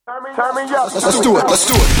Turn me up. Let's do it. Let's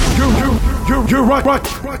do it. You're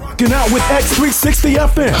rocking out with X360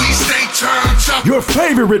 FM. We stay turned up. Your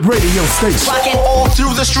favorite radio station. Rocking all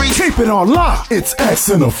through the streets. Keep it on lock. It's X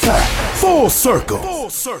in effect. Full circle. Full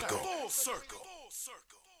circle.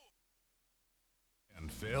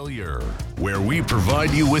 Failure, where we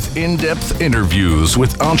provide you with in-depth interviews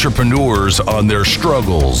with entrepreneurs on their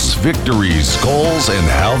struggles, victories, goals, and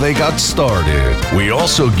how they got started. We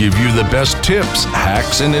also give you the best tips,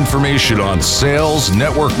 hacks, and information on sales,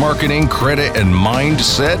 network marketing, credit, and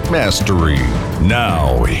mindset mastery.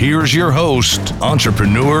 Now, here's your host,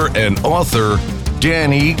 entrepreneur, and author,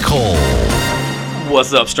 Danny Cole.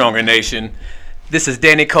 What's up, Stronger Nation? This is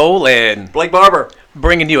Danny Cole and Blake Barber,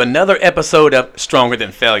 bringing you another episode of Stronger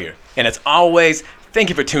Than Failure. And as always, thank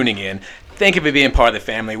you for tuning in. Thank you for being part of the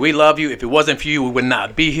family. We love you. If it wasn't for you, we would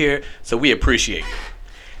not be here, so we appreciate you.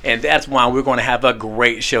 And that's why we're going to have a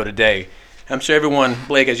great show today. I'm sure everyone,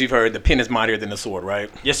 Blake, as you've heard, the pen is mightier than the sword,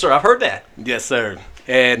 right? Yes, sir. I've heard that. Yes, sir.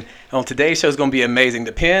 And on today's show is going to be amazing.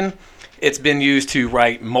 The pen, it's been used to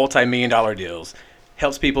write multi-million-dollar deals,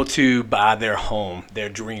 helps people to buy their home, their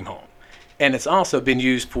dream home. And it's also been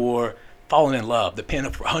used for falling in love. The pen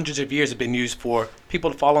for hundreds of years has been used for people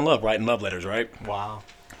to fall in love, writing love letters, right? Wow.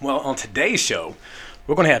 Well, on today's show,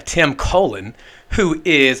 we're going to have Tim Cullen, who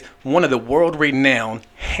is one of the world-renowned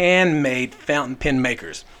handmade fountain pen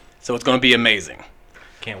makers. So it's going to be amazing.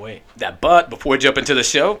 Can't wait. But before we jump into the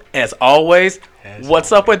show, as always,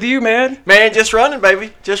 what's up with you, man? Man, just running,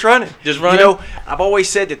 baby. Just running. Just running? You know, I've always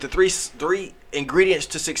said that the three ingredients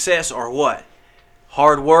to success are what?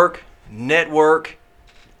 Hard work, network,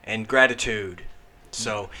 and gratitude.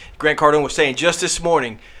 So Grant Cardone was saying just this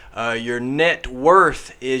morning, your net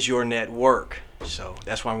worth is your network. So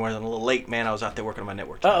that's why I'm running a little late, man. I was out there working on my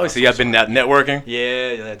network. Oh, so you have been out networking?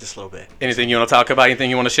 Yeah, just a little bit. Anything you want to talk about? Anything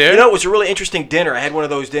you want to share? You know, it was a really interesting dinner. I had one of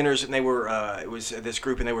those dinners, and they were it was this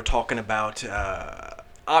group, and they were talking about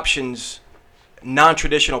options,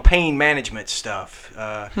 non-traditional pain management stuff.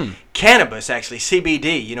 Cannabis, actually,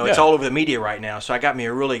 CBD. You know, it's all over the media right now. So I got me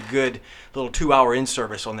a really good little 2-hour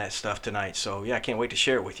in-service on that stuff tonight. So, yeah, I can't wait to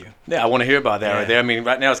share it with you. Yeah, I want to hear about that right there. I mean,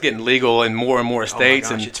 right now it's getting legal in more and more states.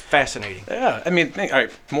 Oh, my gosh, it's fascinating. Yeah, I mean, all right,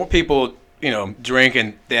 more people, drink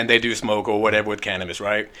and than they do smoke or whatever with cannabis,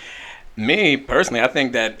 right? Me, personally, I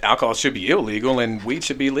think that alcohol should be illegal and weed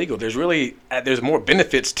should be legal. There's more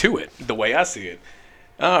benefits to it, the way I see it.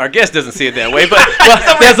 Our guest doesn't see it that way, but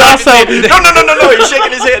there's also... No, he's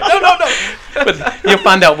shaking his head. No. But you'll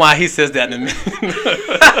find out why he says that in a minute.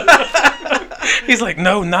 He's like,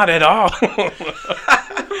 no, not at all. Well,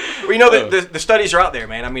 you know, the studies are out there,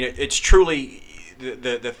 man. I mean, it's truly...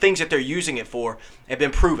 The things that they're using it for have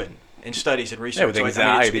been proven in studies and research. Yeah, with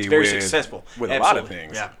anxiety, it's very successful. With Absolutely. a lot of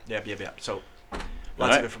things. Yeah. So,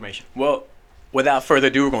 lots of information. Well, without further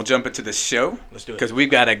ado, we're going to jump into the show. Let's do it. Because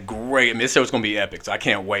we've got this show's going to be epic, so I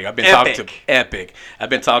can't wait. I've been talking to him a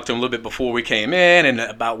little bit before we came in and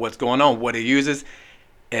about what's going on, what he uses.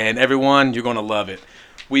 And everyone, you're going to love it.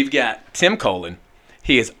 We've got Tim Cullen.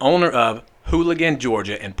 He is owner of Hooligan,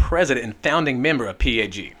 Georgia, and president and founding member of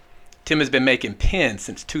PAG. Tim has been making pens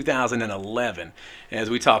since 2011. And as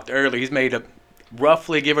we talked earlier, he's made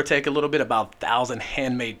roughly, give or take a little bit, about 1,000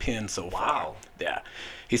 handmade pens so far. Wow. Yeah.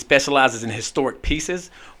 He specializes in historic pieces,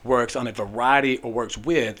 works with a variety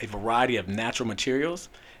of natural materials,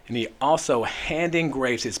 and he also hand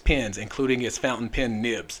engraves his pens, including his fountain pen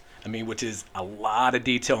nibs. Which is a lot of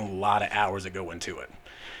detail and a lot of hours that go into it.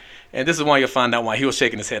 And this is why you'll find out why he was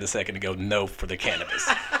shaking his head a second ago, no for the cannabis.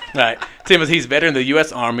 Right. Tim, he's a veteran of the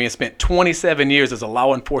U.S. Army and spent 27 years as a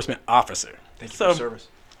law enforcement officer. Thank you for your service.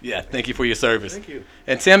 Yeah, thank you for your service. Thank you.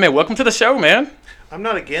 And Tim, man, welcome to the show, man. I'm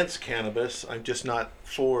not against cannabis. I'm just not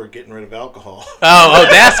for getting rid of alcohol. Oh,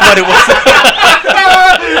 that's what it was.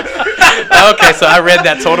 Okay, so I read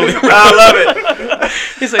that totally wrong. I love it.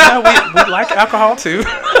 He's like, no, we like alcohol too.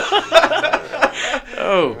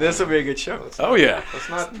 Oh, this will be a good show. Yeah. Let's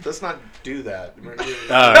not do that.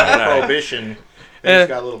 All right. Prohibition. Things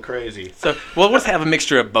got a little crazy. So, let's have a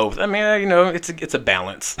mixture of both. I mean, it's a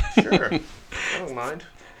balance. Sure. I don't mind.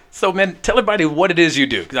 So, man, tell everybody what it is you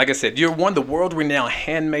do. 'Cause like I said, you're one of the world-renowned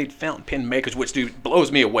handmade fountain pen makers, which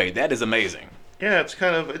blows me away. That is amazing. Yeah, it's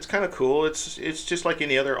kind of cool. It's just like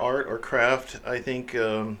any other art or craft. I think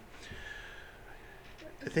that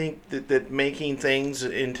making things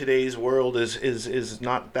in today's world is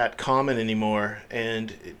not that common anymore,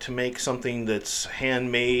 and to make something that's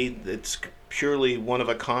handmade, that's purely one of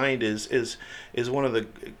a kind, is one of the.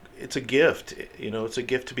 It's a gift, it's a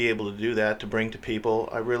gift to be able to do that, to bring to people.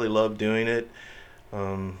 I really love doing it.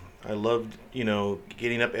 I loved,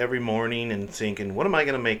 getting up every morning and thinking, what am I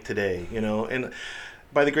going to make today? And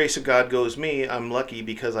by the grace of God goes me. I'm lucky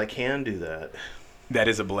because I can do that. That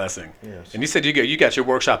is a blessing. Yes. And you said you got your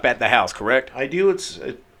workshop at the house, correct? I do. It's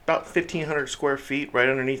about 1,500 square feet right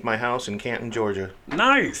underneath my house in Canton, Georgia.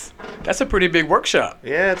 Nice. That's a pretty big workshop.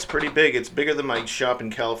 Yeah, it's pretty big. It's bigger than my shop in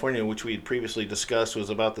California, which we had previously discussed was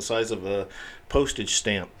about the size of a postage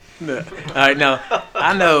stamp. All right, now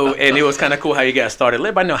I know, and it was kind of cool how you got started. Let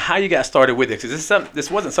everybody know how you got started with it, because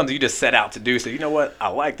this wasn't something you just set out to do. So you know what, I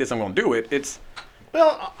like this, I'm going to do it.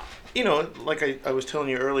 Well, like I was telling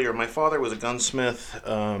you earlier, my father was a gunsmith.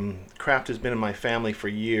 Craft has been in my family for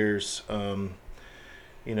years.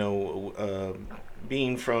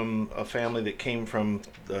 Being from a family that came from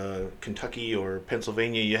Kentucky or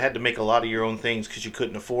Pennsylvania, you had to make a lot of your own things because you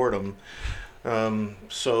couldn't afford them.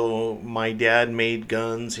 So my dad made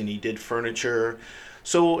guns and he did furniture.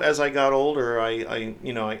 So as I got older, I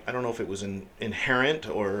don't know if it was inherent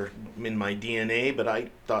or in my DNA, but I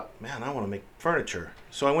thought, man, I want to make furniture.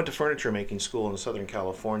 So I went to furniture making school in Southern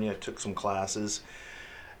California. I took some classes,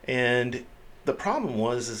 and the problem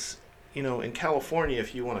was in California,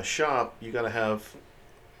 if you want to shop, you got to have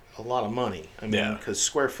a lot of money. I mean, because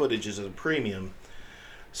square footage is at a premium.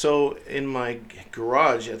 So in my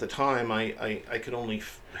garage at the time, I could only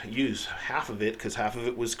use half of it because half of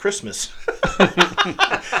it was Christmas.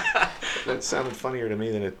 That sounded funnier to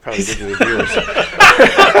me than it probably did to the viewers.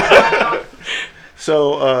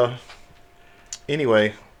 So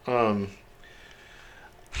anyway,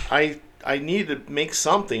 I needed to make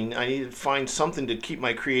something. I needed to find something to keep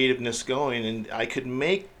my creativeness going, and I could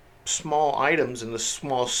make small items in the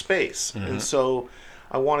small space. Mm-hmm. And so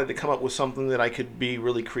I wanted to come up with something that I could be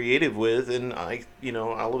really creative with, and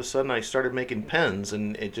all of a sudden I started making pens,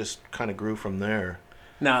 and it just kind of grew from there.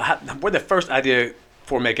 Now, where the first idea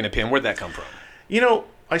for making a pen, where'd that come from?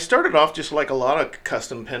 I started off just like a lot of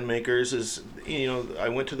custom pen makers. I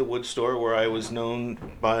went to the wood store where I was known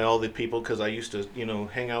by all the people because I used to,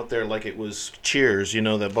 hang out there like it was Cheers,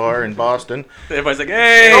 the bar in Boston. Everybody's like,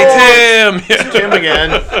 "Hey, Tim!" It's Tim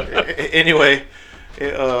again. Anyway,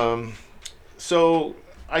 so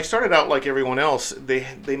I started out like everyone else. They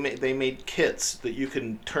made kits that you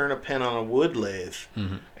can turn a pen on a wood lathe,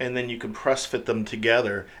 mm-hmm. and then you can press fit them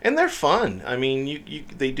together, and they're fun. I mean,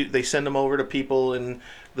 they send them over to people and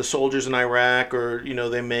the soldiers in Iraq, or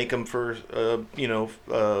they make them for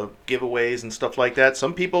giveaways and stuff like that.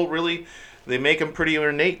 Some people they make them pretty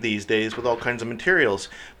ornate these days with all kinds of materials.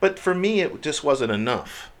 But for me, it just wasn't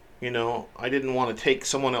enough. I didn't want to take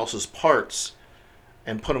someone else's parts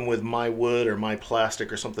and put them with my wood or my plastic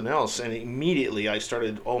or something else. And immediately I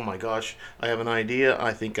started, oh my gosh, I have an idea.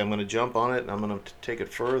 I think I'm going to jump on it and I'm going to take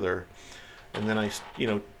it further. And then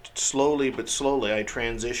slowly but slowly I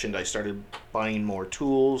transitioned. I started buying more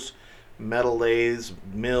tools, metal lathes,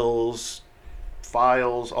 mills,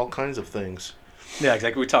 files, all kinds of things. Yeah,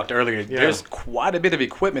 exactly. We talked earlier. Yeah. There's quite a bit of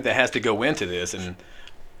equipment that has to go into this, and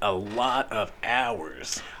a lot of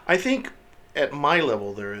hours. I think at my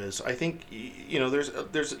level there is. I think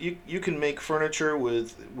you can make furniture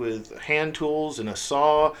with hand tools and a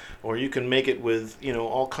saw, or you can make it with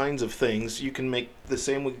all kinds of things. You can make the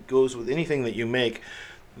same goes with anything that you make.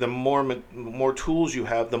 The more tools you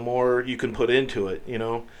have, the more you can put into it.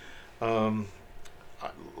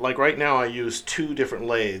 Like right now, I use two different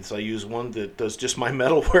lathes. I use one that does just my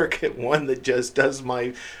metal work, and one that just does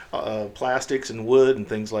my plastics and wood and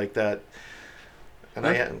things like that.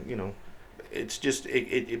 And it's just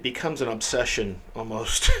it becomes an obsession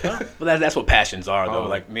almost. Well, that's what passions are, though.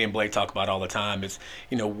 Like me and Blake talk about all the time. It's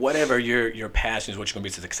whatever your passion is, what you're going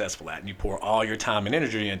to be successful at, and you pour all your time and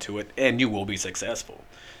energy into it, and you will be successful.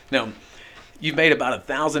 Now, you've made about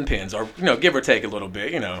 1,000 pens, or give or take a little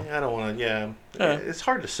bit. I don't want to. Yeah, it's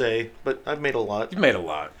hard to say, but I've made a lot. You've made a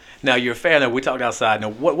lot. Now you're a fan of. We talked outside. Now,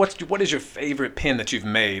 what is your favorite pen that you've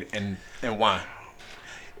made, and why?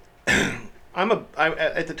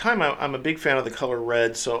 At the time I'm a big fan of the color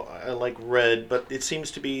red, so I like red. But it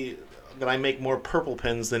seems to be that I make more purple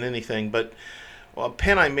pens than anything. But a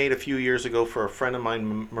pen I made a few years ago for a friend of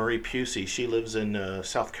mine, Marie Pusey. She lives in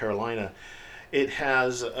South Carolina. It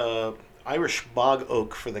has Irish bog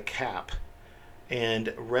oak for the cap,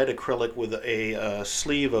 and red acrylic with a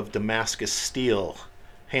sleeve of Damascus steel,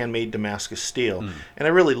 handmade Damascus steel. And I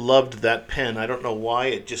really loved that pen. I don't know why.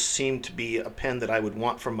 It just seemed to be a pen that I would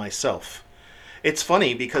want for myself. It's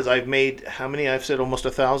funny because I've made, how many? I've said almost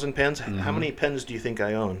 1,000 pens. Mm-hmm. How many pens do you think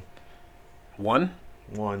I own? One.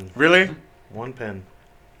 Really? One pen.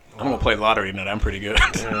 I'm going to play lottery tonight. I'm pretty good.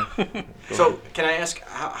 Yeah. So can I ask,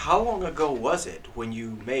 how long ago was it when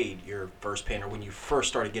you made your first pen, or when you first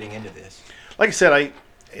started getting into this? Like I said,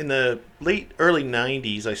 in the early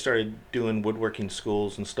 90s, I started doing woodworking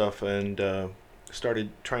schools and stuff, and started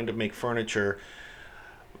trying to make furniture.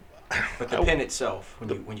 But the pen itself,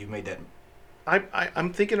 when you made that,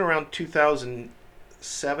 I'm thinking around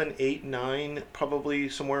 2007, 8, 9, probably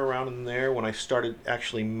somewhere around in there when I started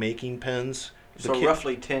actually making pens.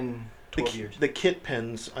 Roughly 10, 12 years. The kit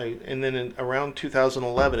pens, and then around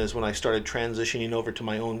 2011 is when I started transitioning over to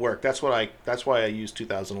my own work. That's why I used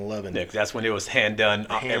 2011. Yeah, 'cause that's when it was hand done,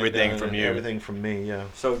 everything from you. Everything from me, yeah.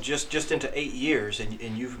 So just into 8 years,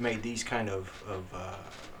 and you've made these kind of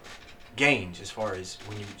gains as far as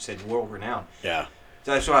when you said world renowned. Yeah.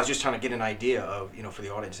 So that's what I was just trying to get an idea of, for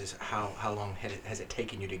the audience, is how long has it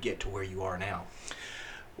taken you to get to where you are now?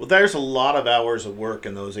 Well, there's a lot of hours of work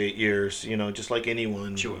in those 8 years, just like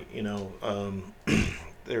anyone. Sure.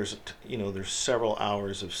 There's several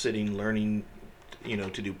hours of sitting, learning,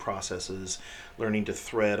 to do processes, learning to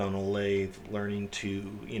thread on a lathe, learning to,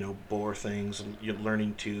 bore things,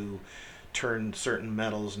 learning to turn certain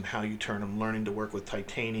metals and how you turn them, learning to work with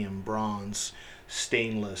titanium, bronze,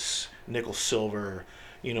 stainless, nickel, silver,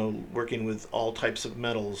 working with all types of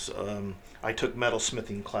metals. I took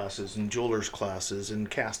metalsmithing classes and jeweler's classes and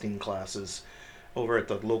casting classes over at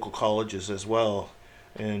the local colleges as well,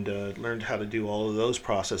 and learned how to do all of those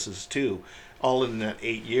processes too. All in that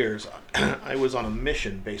 8 years, I was on a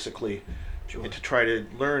mission basically to try to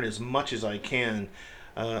learn as much as I can.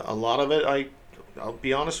 A lot of it, I'll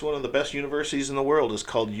be honest, one of the best universities in the world is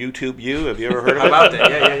called YouTube U. Have you ever heard of it? How about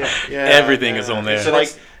that? Yeah. Everything is on there. So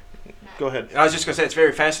go ahead. I was just going to say, it's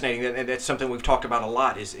very fascinating, and that's something we've talked about a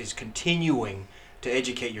lot, is continuing to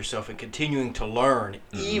educate yourself and continuing to learn,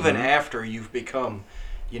 even after you've become,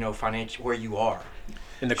 financial where you are.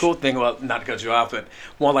 And the cool thing about, not to cut you off, but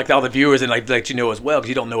one, like all the viewers and like let you know as well, because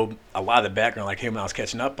you don't know a lot of the background like him and I was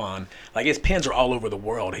catching up on. Like his pens are all over the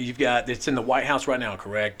world. It's in the White House right now,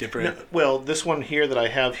 correct? Different. No, well, this one here that I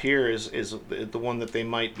have here is the one that they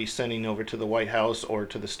might be sending over to the White House or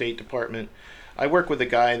to the State Department. I work with a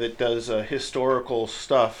guy that does historical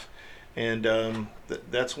stuff, and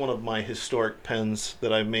that's one of my historic pens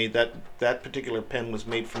that I made. That particular pen was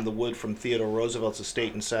made from the wood from Theodore Roosevelt's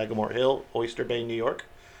estate in Sagamore Hill, Oyster Bay, New York.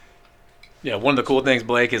 Yeah, one of the cool things,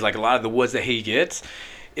 Blake, is like a lot of the woods that he gets,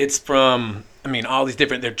 it's from, all these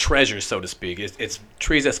different, they're treasures, so to speak. It's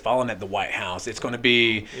trees that's fallen at the White House. It's going to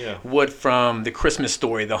be wood from the Christmas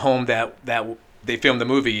Story, the home that they filmed the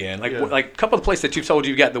movie in. Like a couple of the places that you've told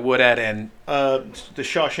you got the wood at, and the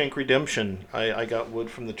Shawshank Redemption. I got wood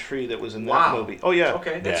from the tree that was in that movie. Oh yeah.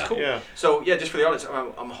 Okay, that's cool. Yeah. So just for the audience,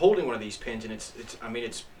 I'm holding one of these pens, and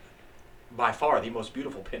it's by far the most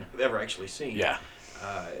beautiful pen I've ever actually seen. Yeah.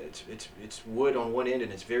 It's wood on one end,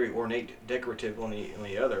 and it's very ornate, decorative on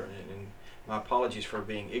the other. And my apologies for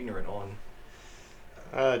being ignorant on.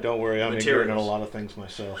 Don't worry, I'm materials. ignorant on a lot of things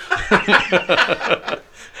myself.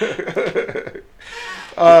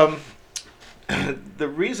 The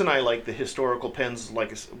reason I like the historical pens,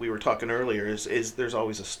 like we were talking earlier, is there's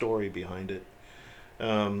always a story behind it.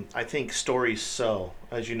 I think stories sell.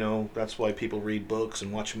 As you know, that's why people read books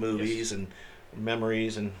and watch movies and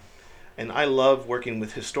memories, and I love working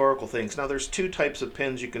with historical things. Now, there's two types of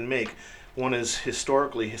pens you can make. One is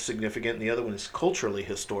historically significant, and the other one is culturally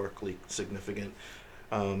historically significant.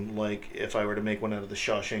 Like if I were to make one out of the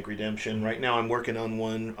Shawshank Redemption. Right now I'm working on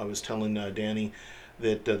one. I was telling Danny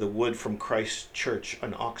that the wood from Christ Church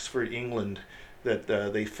in Oxford, England, that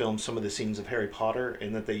they filmed some of the scenes of Harry Potter,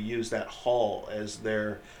 and that they used that hall as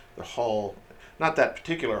the hall, not that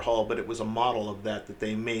particular hall, but it was a model of that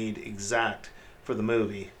they made exact for the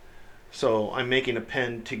movie. So I'm making a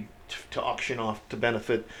pen to auction off to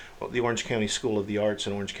benefit the Orange County School of the Arts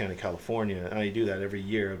in Orange County, California. And I do that every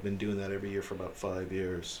year. I've been doing that every year for about 5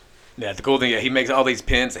 years. Yeah, the cool thing, he makes all these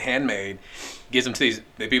pens handmade, gives them to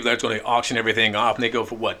the people that's going to auction everything off, and they go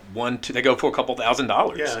for what, they go for a couple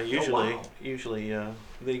 $1,000. Yeah, usually,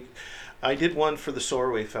 I did one for the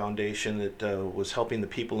Sorway Foundation that was helping the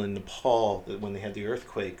people in Nepal when they had the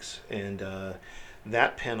earthquakes, and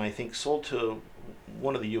that pen I think sold to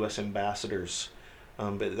one of the U.S. ambassadors,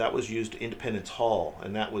 but that was used at Independence Hall,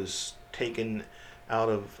 and that was taken out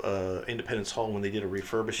of Independence Hall when they did a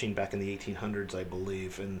refurbishing back in the 1800s, I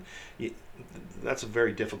believe, and that's a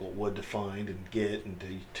very difficult wood to find and get and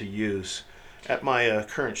to use. At my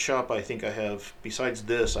current shop, I think I have, besides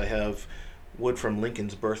this, I have wood from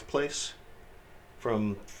Lincoln's birthplace,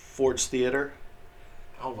 from Ford's Theater.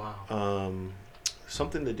 Oh, wow.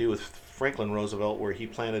 Something to do with Franklin Roosevelt, where he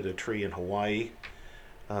planted a tree in Hawaii.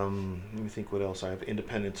 Let me think what else I have.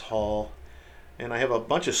 Independence Hall. And I have a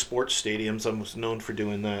bunch of sports stadiums. I was known for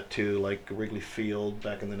doing that too, like Wrigley Field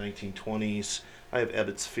back in the 1920s. I have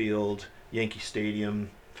Ebbets Field, Yankee Stadium.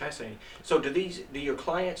 Fascinating. So do your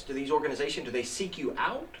clients, do these organizations, do they seek you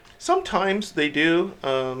out? Sometimes they do,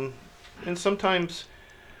 and sometimes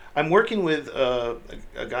I'm working with a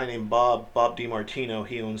guy named Bob DiMartino.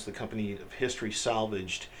 He owns the company of History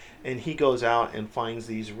Salvaged, and he goes out and finds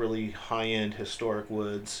these really high-end historic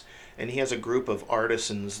woods, and he has a group of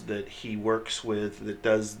artisans that he works with that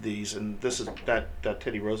does these, and this is that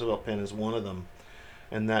Teddy Roosevelt pen is one of them,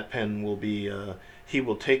 and that pen will be he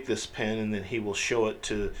will take this pen and then he will show it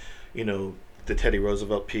to, the Teddy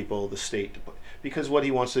Roosevelt people, the state, because what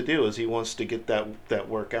he wants to do is he wants to get that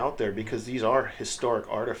work out there, because these are historic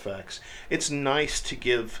artifacts. It's nice to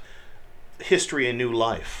give history a new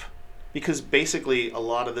life, because basically a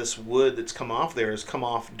lot of this wood that's come off there has come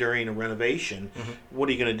off during a renovation. Mm-hmm. What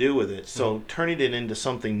are you going to do with it? So turning it into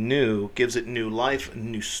something new gives it new life, a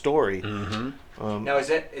new story. Mm-hmm. Now is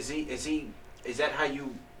that how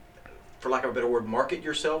you, for lack of a better word, market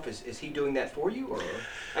yourself? Is he doing that for you? Or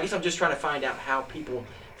I guess I'm just trying to find out how people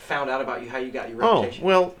found out about you, how you got your reputation. Oh,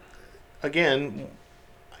 well, again,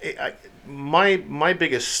 my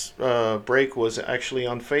biggest break was actually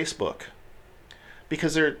on Facebook,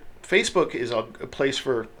 because Facebook is a place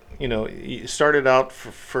for, you started out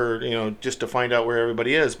for just to find out where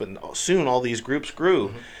everybody is, but soon all these groups grew.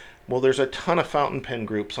 Mm-hmm. Well, there's a ton of fountain pen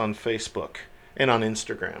groups on Facebook and on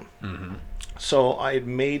Instagram. Mm-hmm. So I had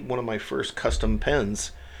made one of my first custom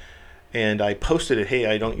pens, and I posted it. Hey,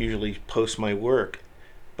 I don't usually post my work,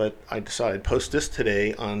 but I decided I'd post this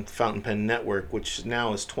today on Fountain Pen Network, which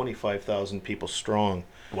now is 25,000 people strong.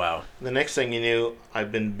 Wow. The next thing you knew,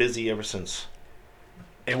 I've been busy ever since.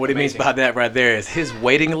 And what he means by that right there is his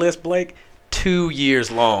waiting list, Blake, 2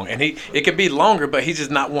 years long. And it could be longer, but he's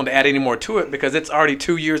just not wanting to add any more to it because it's already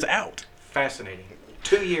 2 years out. Fascinating.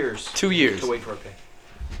 2 years. 2 years. To wait for a pen.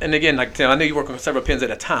 And again, like Tim, I know you work on several pens at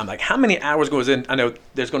a time. Like, how many hours goes in? I know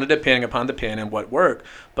there's going to depend upon the pen and what work,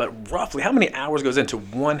 but roughly, how many hours goes into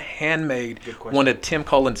one handmade one of Tim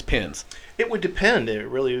Cullen's pens? It would depend. It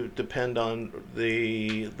really would depend on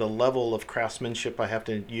the level of craftsmanship I have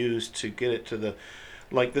to use to get it to the,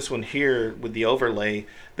 like this one here with the overlay.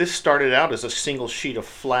 This started out as a single sheet of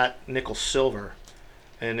flat nickel silver,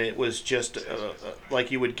 and it was just like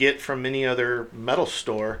you would get from any other metal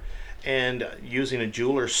store. And using a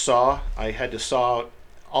jeweler's saw, I had to saw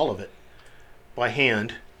all of it by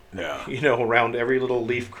hand. Yeah. Around every little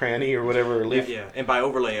leaf cranny or whatever leaf. Yeah. And by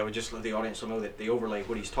overlay, I would just let the audience know that the overlay,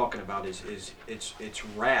 what he's talking about, is it's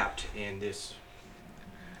wrapped in this.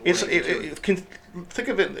 Think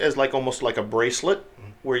of it as almost like a bracelet,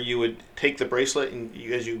 where you would take the bracelet and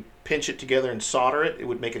as you pinch it together and solder it, it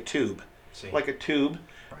would make a tube, like a tube,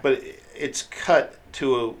 right. But it's cut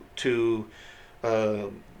to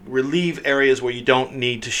relieve areas where you don't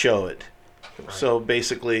need to show it. Right. So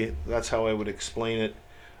basically, that's how I would explain it.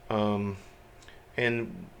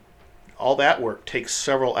 And all that work takes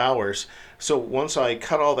several hours. So once I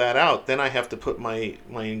cut all that out, then I have to put my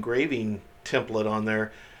engraving template on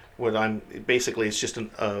there. It's just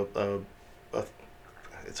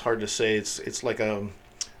it's hard to say. It's like a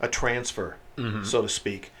transfer, mm-hmm. so to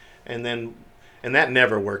speak, and that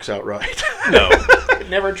never works out right. No. It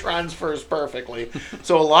never transfers perfectly.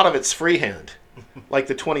 So a lot of it's freehand. Like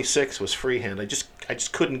the 26 was freehand. I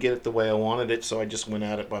just couldn't get it the way I wanted it, so I just went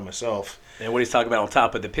at it by myself. And what he's talking about on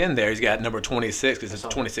top of the pen there, he's got number 26 because it's the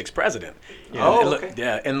 26th president. Yeah. Oh,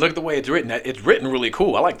 okay. And look at the way it's written. It's written really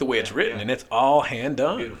cool. I like the way it's written, and it's all hand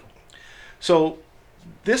done. Beautiful. So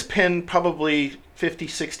this pen probably 50,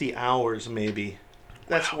 60 hours maybe.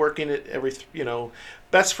 That's working it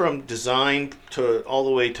that's from design to all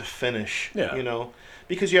the way to finish. Yeah.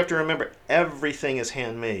 Because you have to remember, everything is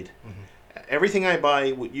handmade. Mm-hmm. Everything I buy,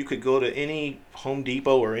 you could go to any Home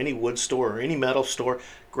Depot or any wood store or any metal store,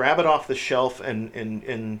 grab it off the shelf and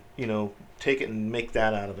take it and make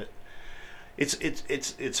that out of it.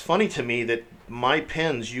 It's funny to me that my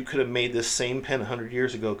pens, you could have made this same pen 100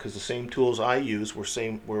 years ago, because the same tools I use were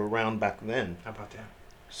around back then. How about that?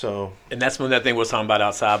 So, and that's one of the things we're talking about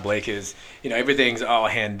outside, Blake, is everything's all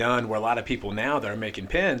hand done. Where a lot of people now that are making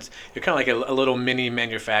pens, you're kind of like a little mini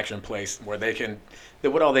manufacturing place where they can.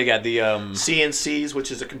 What all they got? The CNCs,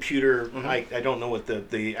 which is a computer. Mm-hmm. I don't know what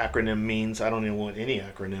the acronym means. I don't even know what any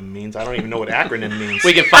acronym means. I don't even know what acronym means.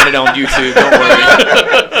 We can find it on YouTube. Don't worry.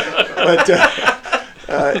 But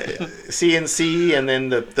CNC, and then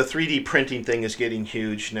the 3D printing thing is getting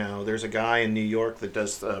huge now. There's a guy in New York that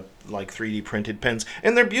does 3D printed pens,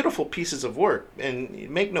 and they're beautiful pieces of work. And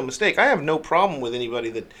make no mistake, I have no problem with anybody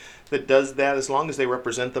that does that, as long as they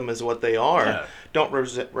represent them as what they are. Yeah. Don't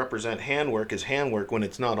represent handwork as handwork when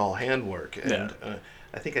it's not all handwork. And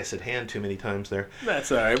I think I said hand too many times there.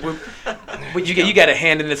 That's all right. But you got a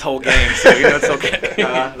hand in this whole game, so it's okay.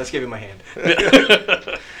 Let's give him my hand.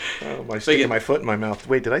 By sticking my foot in my mouth.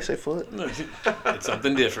 Wait, did I say foot? It's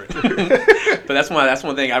something different. But that's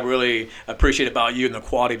one thing I really appreciate about you and the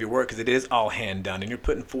quality of your work, because it is all hand done, and you're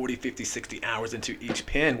putting 40, 50, 60 hours into each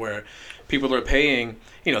pen, where people are paying,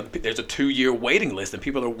 there's a 2-year waiting list, and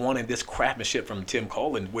people are wanting this craftsmanship from Tim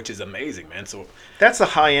Cullen, which is amazing, man. So that's a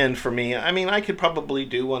high end for me. I mean, I could probably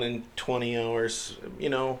do one in 20 hours.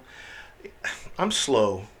 I'm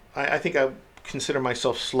slow. I think I consider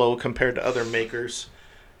myself slow compared to other makers.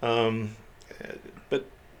 But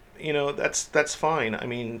that's fine. I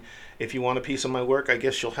mean, if you want a piece of my work, I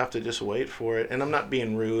guess you'll have to just wait for it. And I'm not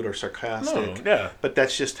being rude or sarcastic. No, yeah. But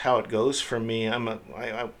that's just how it goes for me.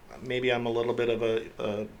 Maybe I'm a little bit of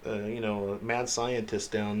a mad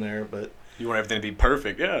scientist down there, but you want everything to be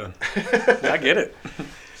perfect. Yeah, I get it.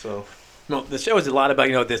 So. Well, the show is a lot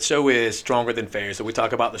about, the show is Stronger Than Fair. So we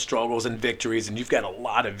talk about the struggles and victories, and you've got a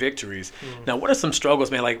lot of victories. Now, what are some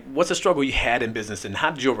struggles, man? Like, what's a struggle you had in business, and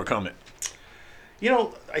how did you overcome it?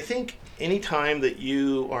 I think any time that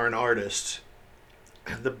you are an artist,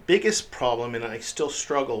 the biggest problem, and I still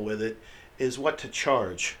struggle with it, is what to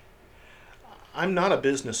charge. I'm not a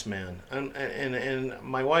businessman, and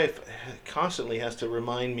my wife constantly has to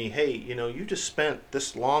remind me, hey, you just spent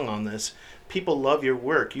this long on this. People love your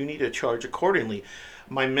work. You need to charge accordingly.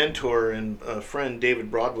 My mentor and friend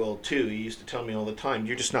David Broadwell too, he used to tell me all the time,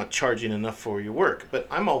 you're just not charging enough for your work. But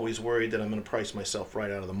I'm always worried that I'm going to price myself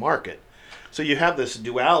right out of the market. So you have this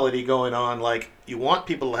duality going on, like you want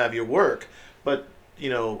people to have your work, but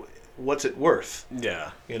what's it worth?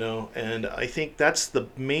 Yeah. And I think that's the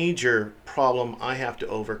major problem I have to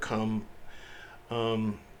overcome.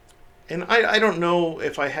 And I don't know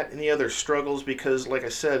if I had any other struggles, because like I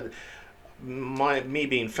said, me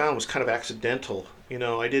being found was kind of accidental.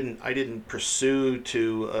 I didn't pursue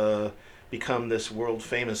to become this world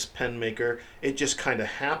famous pen maker. It just kind of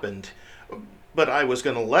happened, but I was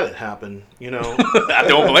going to let it happen. I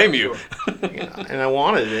don't blame you. And I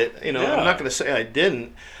wanted it. I'm not going to say I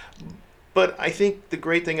didn't. But I think the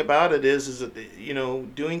great thing about it is that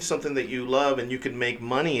doing something that you love and you can make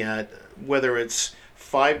money at, whether it's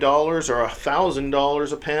 $5 or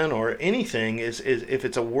 $1,000 a pen or anything, is if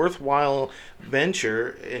it's a worthwhile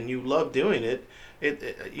venture and you love doing it,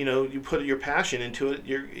 you put your passion into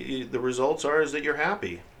it. The results is that you're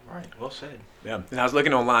happy. Right. Well said. Yeah. And I was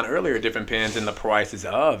looking online earlier at different pens and the prices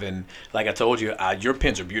of, and like I told you, your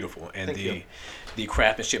pens are beautiful, and the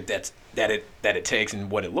craftsmanship that it takes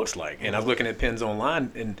and what it looks like. And I was looking at pens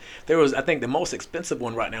online, and there was, I think the most expensive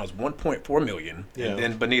one right now is 1.4 million. Yeah. And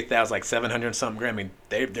then beneath that was like 700 and something grand. I mean,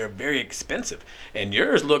 they're very expensive. And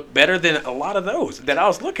yours look better than a lot of those that I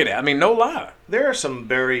was looking at. I mean, no lie. There are some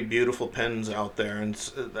very beautiful pens out there, and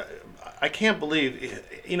I can't believe,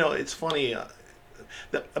 it's funny.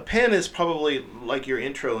 A pen is probably, like your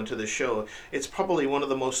intro into the show, it's probably one of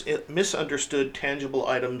the most misunderstood tangible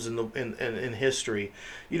items in history.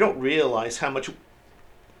 You don't realize how much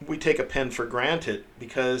we take a pen for granted,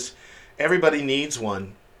 because everybody needs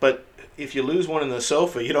one. But if you lose one in the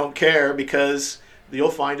sofa, you don't care, because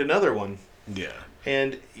you'll find another one. Yeah.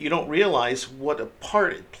 And you don't realize what a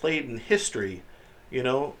part it played in history.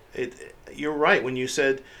 You're right when you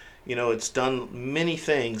said, it's done many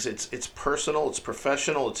things. It's personal, it's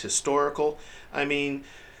professional, it's historical. I mean,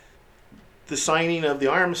 the signing of the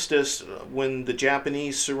armistice when the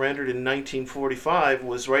Japanese surrendered in 1945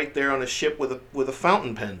 was right there on a ship with a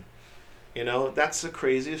fountain pen. That's the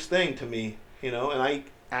craziest thing to me. And I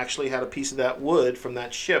actually had a piece of that wood from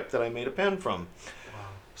that ship that I made a pen from. Wow.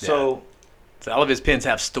 So all of his pens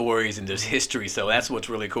have stories and there's history. So that's what's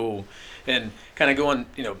really cool. And kind of going,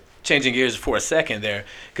 changing gears for a second there,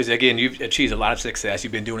 because again, you've achieved a lot of success.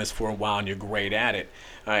 You've been doing this for a while, and you're great at it.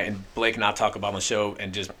 And Blake and I talk about on the show,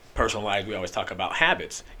 and just personal lives, we always talk about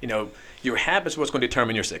habits. Your habits are what's going to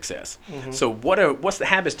determine your success. Mm-hmm. So what's the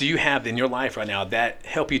habits do you have in your life right now that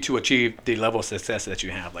help you to achieve the level of success that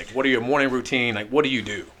you have? Like, what are your morning routine? Like, what do you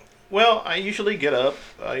do? Well, I usually get up.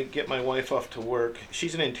 I get my wife off to work.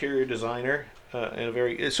 She's an interior designer,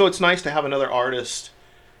 so it's nice to have another artist.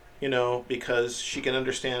 Because she can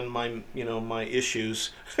understand my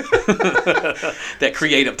issues. That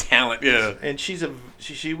creative talent, yeah. And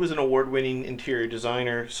she was an award-winning interior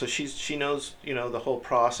designer, so she knows the whole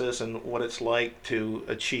process and what it's like to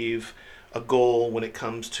achieve a goal when it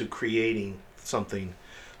comes to creating something.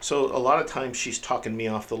 So a lot of times she's talking me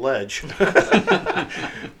off the ledge.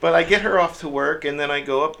 But I get her off to work, and then I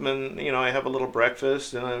go up and I have a little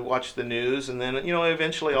breakfast and I watch the news, and then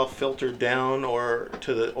eventually I'll filter down or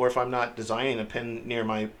if I'm not designing a pen near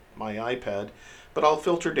my my iPad. But I'll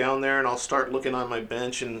filter down there and I'll start looking on my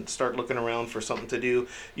bench and start looking around for something to do.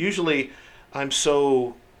 Usually I'm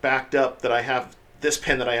so backed up that I have this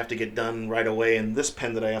pen that I have to get done right away and this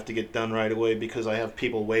pen that I have to get done right away because I have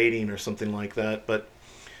people waiting or something like that. But,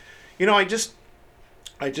 I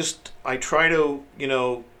try to,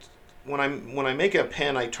 when I make a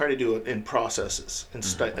pen, I try to do it in processes and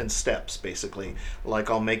and steps, basically. Like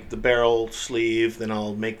I'll make the barrel sleeve, then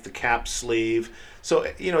I'll make the cap sleeve. So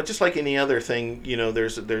just like any other thing,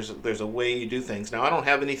 there's a way you do things. Now I don't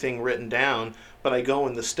have anything written down, but I go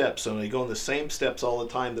in the steps, and I go in the same steps all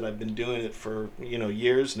the time that I've been doing it for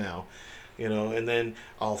years now. And then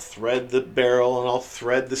I'll thread the barrel and I'll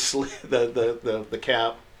thread the the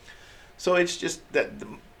cap. So it's just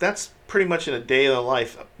that's pretty much in a day of the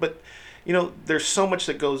life. But there's so much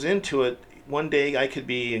that goes into it. One day I could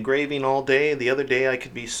be engraving all day. The other day I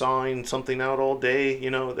could be sawing something out all day.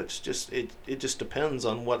 That's just it just depends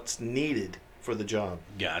on what's needed for the job.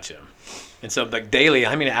 Gotcha. And so, like daily,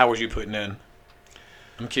 how many hours you putting in?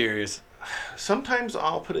 I'm curious. Sometimes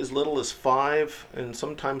I'll put as little as 5, and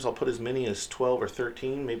sometimes I'll put as many as 12 or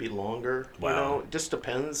 13, maybe longer. Wow. It just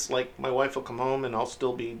depends. Like my wife will come home and I'll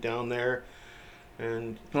still be down there.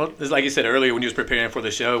 And well, it's like you said earlier when you was preparing for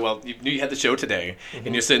the show. Well, you knew you had the show today,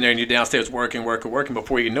 and you're sitting there and you're downstairs working.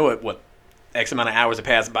 Before you know it, X amount of hours have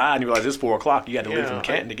passed by, and you realize it's 4 o'clock. You had to leave from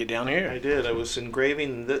Canton to get down here. I did. I was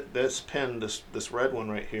engraving this pen, this red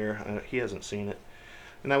one right here. He hasn't seen it,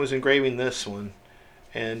 and I was engraving this one,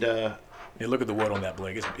 and yeah, look at the wood on that,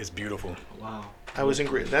 Blake. It's beautiful. Wow. I was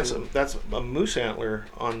engraving. That's a moose antler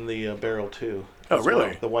on the barrel too. Oh,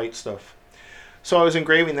 really? The white stuff. So I was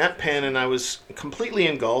engraving that pen, and I was completely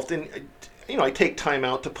engulfed. And I take time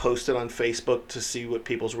out to post it on Facebook to see what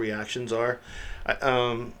people's reactions are,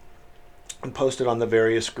 and post it on the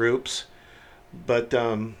various groups. But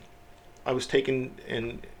I was taking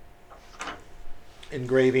and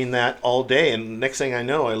engraving that all day, and next thing I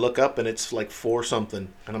know, I look up and it's like 4 something,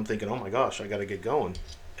 and I'm thinking, oh my gosh, I got to get going.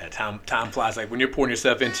 Yeah, time flies. Like when you're pouring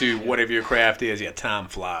yourself into whatever your craft is, time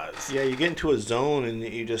flies. Yeah, you get into a zone and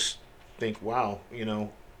you just think, wow,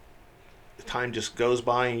 the time just goes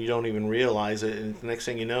by and you don't even realize it, and the next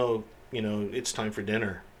thing you know, it's time for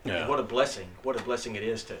dinner. Yeah. What a blessing it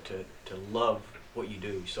is to love what you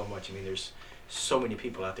do so much. I mean, there's so many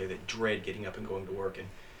people out there that dread getting up and going to work, and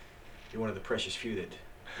you're one of the precious few that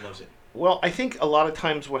loves it. Well, I think a lot of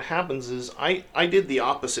times what happens is I did the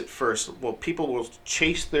opposite first. Well, people will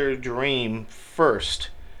chase their dream first,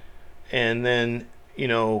 and then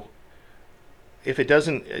if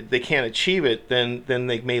they can't achieve it, then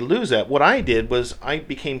they may lose that. What I did was I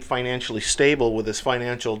became financially stable with this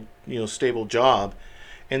stable job,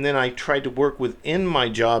 and then I tried to work within my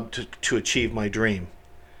job to achieve my dream,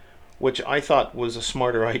 which I thought was a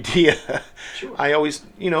smarter idea. Sure. I always,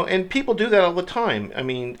 and people do that all the time. I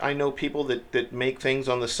mean, I know people that make things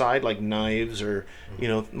on the side like knives or,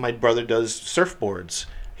 my brother does surfboards.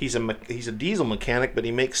 He's a diesel mechanic, but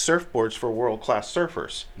he makes surfboards for world-class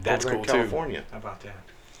surfers. That's over cool in California. How about that?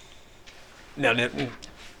 Now,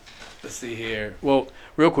 let's see here. Well,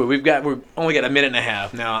 real quick, we've only got a minute and a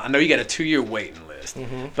half. Now, I know you got a 2-year waiting list,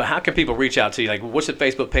 but how can people reach out to you? Like, what's the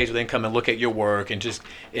Facebook page where they can come and look at your work, and just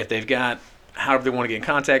if they've got, however they want to get in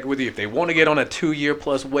contact with you, if they want to get on a 2-year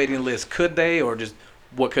plus waiting list, could they, or just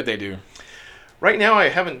what could they do? Right now, I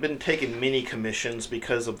haven't been taking mini commissions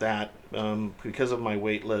because of that, because of my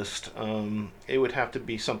wait list. It would have to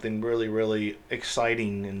be something really, really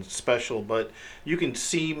exciting and special. But you can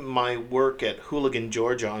see my work at Hooligan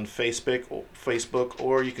Georgia on Facebook,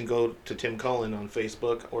 or you can go to Tim Cullen on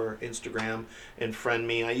Facebook or Instagram and friend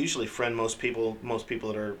me. I usually friend most people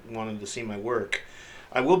that are wanting to see my work.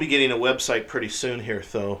 I will be getting a website pretty soon here,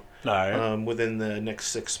 though, All right. within the next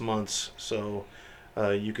 6 months. So.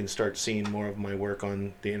 You can start seeing more of my work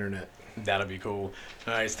on the internet. That'll be cool.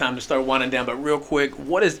 All right, it's time to start winding down. But real quick,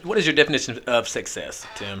 what is your definition of success,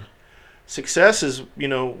 Tim? Success is,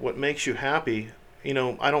 what makes you happy.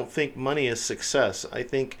 I don't think money is success. I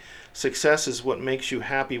think success is what makes you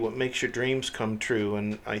happy, what makes your dreams come true.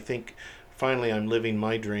 And I think finally I'm living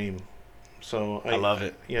my dream. So I love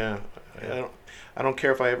it. Yeah. I don't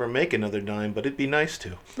care if I ever make another dime, but it'd be nice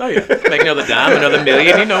to. Oh, yeah. Make another dime, another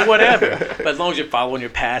million, whatever. But as long as you're following your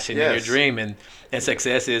passion and your dream, and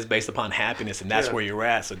success is based upon happiness, and that's where you're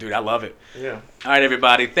at. So, dude, I love it. Yeah. All right,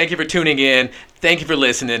 everybody. Thank you for tuning in. Thank you for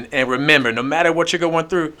listening. And remember, no matter what you're going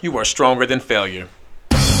through, you are stronger than failure.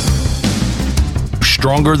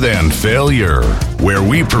 Stronger Than Failure, where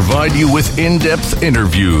we provide you with in-depth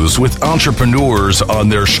interviews with entrepreneurs on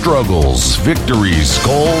their struggles, victories,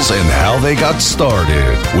 goals, and how they got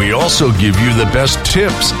started. We also give you the best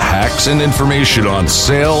tips, hacks, and information on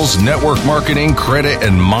sales, network marketing, credit,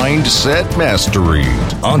 and mindset mastery.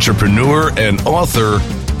 Entrepreneur and author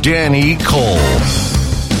Danny Cole.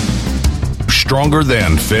 Stronger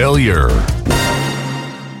Than Failure.